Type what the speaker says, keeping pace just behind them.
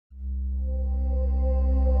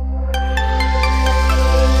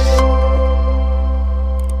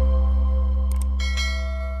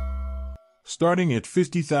starting at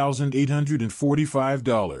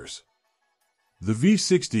 $50,845. The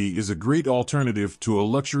V60 is a great alternative to a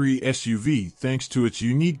luxury SUV thanks to its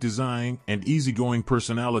unique design and easygoing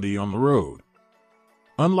personality on the road.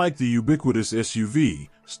 Unlike the ubiquitous SUV,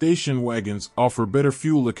 station wagons offer better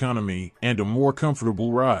fuel economy and a more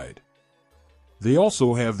comfortable ride. They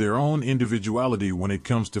also have their own individuality when it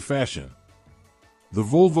comes to fashion. The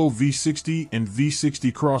Volvo V60 and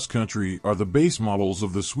V60 Cross Country are the base models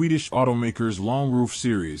of the Swedish automaker's long roof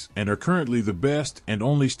series and are currently the best and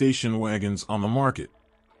only station wagons on the market.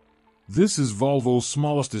 This is Volvo's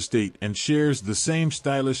smallest estate and shares the same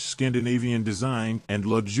stylish Scandinavian design and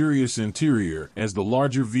luxurious interior as the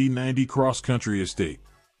larger V90 Cross Country estate.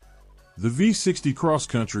 The V60 Cross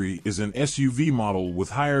Country is an SUV model with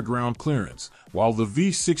higher ground clearance, while the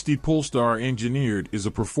V60 Polestar Engineered is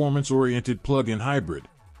a performance-oriented plug-in hybrid.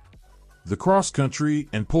 The Cross Country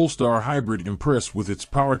and Polestar Hybrid impress with its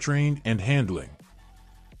powertrain and handling.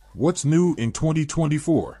 What's new in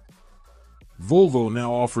 2024? Volvo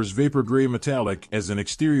now offers Vapor Gray Metallic as an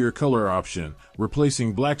exterior color option,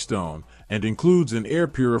 replacing Blackstone, and includes an air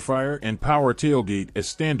purifier and power tailgate as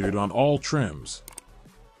standard on all trims.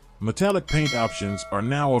 Metallic paint options are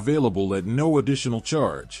now available at no additional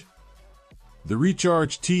charge. The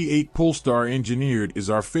Recharge T8 Polestar Engineered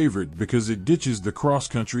is our favorite because it ditches the Cross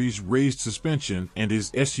Country's raised suspension and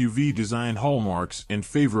is SUV design hallmarks in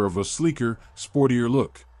favor of a sleeker, sportier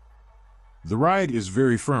look. The ride is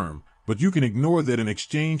very firm, but you can ignore that in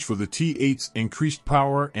exchange for the T8's increased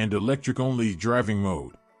power and electric-only driving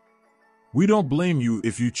mode. We don't blame you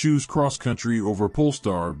if you choose Cross Country over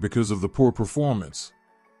Polestar because of the poor performance.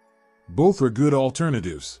 Both are good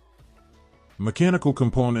alternatives. Mechanical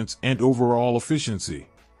components and overall efficiency.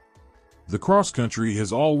 The Cross Country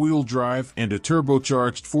has all-wheel drive and a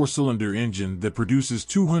turbocharged 4-cylinder engine that produces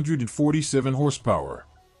 247 horsepower.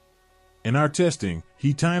 In our testing,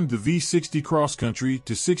 he timed the V60 Cross Country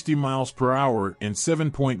to 60 miles per hour in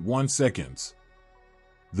 7.1 seconds.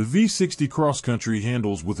 The V60 Cross Country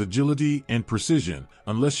handles with agility and precision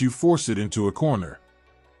unless you force it into a corner.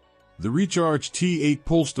 The Recharge T8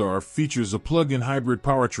 Polestar features a plug-in hybrid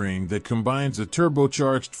powertrain that combines a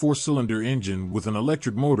turbocharged 4-cylinder engine with an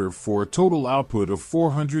electric motor for a total output of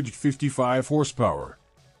 455 horsepower.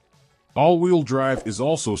 All-wheel drive is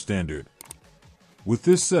also standard. With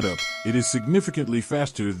this setup, it is significantly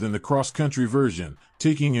faster than the cross-country version,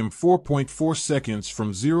 taking him 4.4 seconds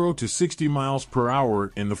from 0 to 60 miles per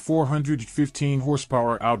hour in the 415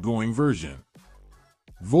 horsepower outgoing version.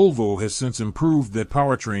 Volvo has since improved that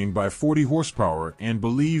powertrain by 40 horsepower and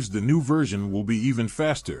believes the new version will be even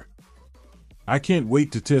faster. I can't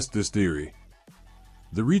wait to test this theory.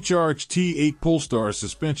 The Recharge T8 Polestar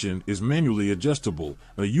suspension is manually adjustable,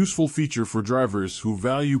 a useful feature for drivers who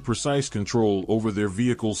value precise control over their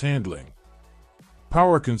vehicle's handling.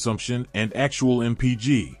 Power consumption and actual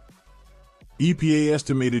MPG. EPA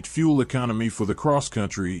estimated fuel economy for the Cross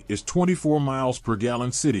Country is 24 miles per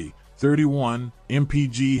gallon city, 31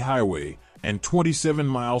 mpg highway, and 27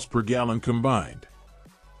 miles per gallon combined.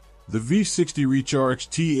 The V60 Recharge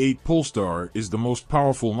T8 Polestar is the most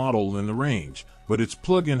powerful model in the range, but its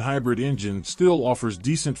plug-in hybrid engine still offers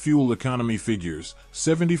decent fuel economy figures,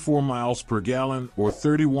 74 miles per gallon or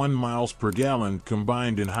 31 miles per gallon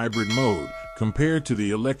combined in hybrid mode, compared to the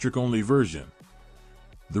electric-only version.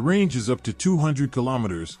 The range is up to 200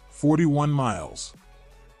 kilometers, 41 miles.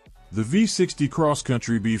 The V60 Cross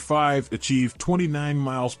Country B5 achieved 29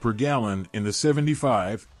 miles per gallon in the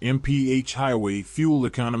 75 mph highway fuel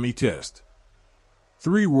economy test.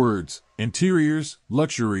 3 words: interiors,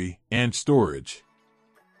 luxury, and storage.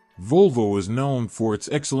 Volvo is known for its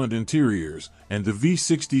excellent interiors, and the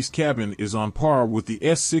V60's cabin is on par with the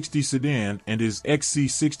S60 sedan and his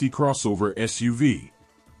XC60 crossover SUV.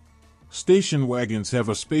 Station wagons have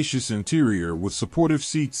a spacious interior with supportive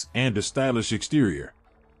seats and a stylish exterior.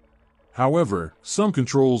 However, some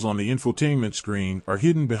controls on the infotainment screen are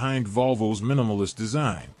hidden behind Volvo's minimalist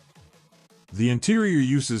design. The interior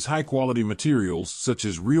uses high-quality materials such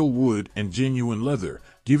as real wood and genuine leather,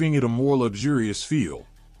 giving it a more luxurious feel.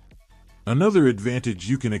 Another advantage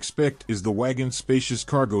you can expect is the wagon's spacious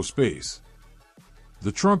cargo space.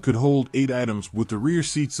 The trunk could hold 8 items with the rear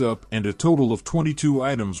seats up and a total of 22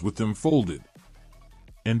 items with them folded.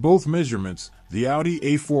 In both measurements, the Audi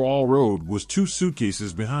A4 Allroad was 2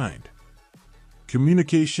 suitcases behind.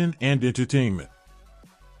 Communication and entertainment.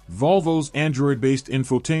 Volvo's Android-based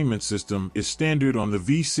infotainment system is standard on the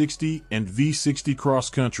V60 and V60 Cross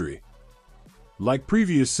Country. Like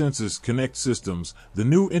previous Sensus Connect systems, the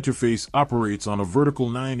new interface operates on a vertical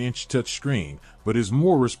 9-inch touchscreen, but is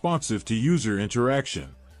more responsive to user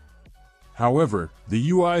interaction. However, the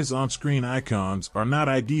UI's on-screen icons are not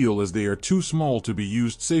ideal as they are too small to be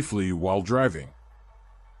used safely while driving.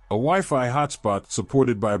 A Wi-Fi hotspot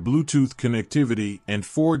supported by Bluetooth connectivity and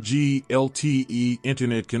 4G LTE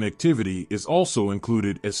internet connectivity is also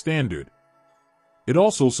included as standard. It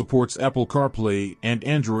also supports Apple CarPlay and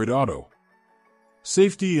Android Auto.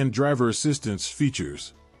 Safety and driver assistance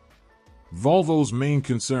features. Volvo's main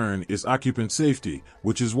concern is occupant safety,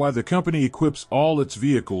 which is why the company equips all its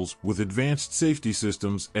vehicles with advanced safety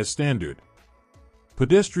systems as standard.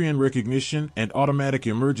 Pedestrian recognition and automatic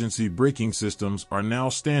emergency braking systems are now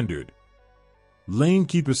standard. Lane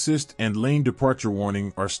keep assist and lane departure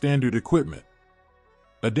warning are standard equipment.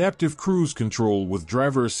 Adaptive cruise control with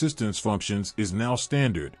driver assistance functions is now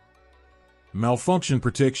standard. Malfunction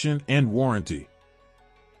protection and warranty.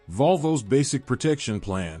 Volvo's basic protection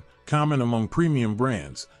plan, common among premium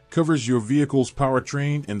brands, covers your vehicle's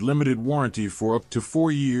powertrain and limited warranty for up to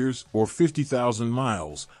 4 years or 50,000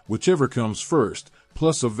 miles, whichever comes first,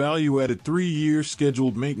 plus a value-added 3-year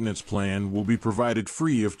scheduled maintenance plan will be provided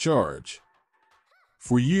free of charge.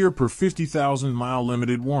 For year per 50,000 mile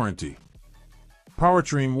limited warranty.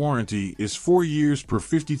 Powertrain warranty is 4 years per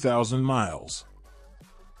 50,000 miles.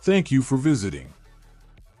 Thank you for visiting.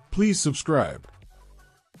 Please subscribe.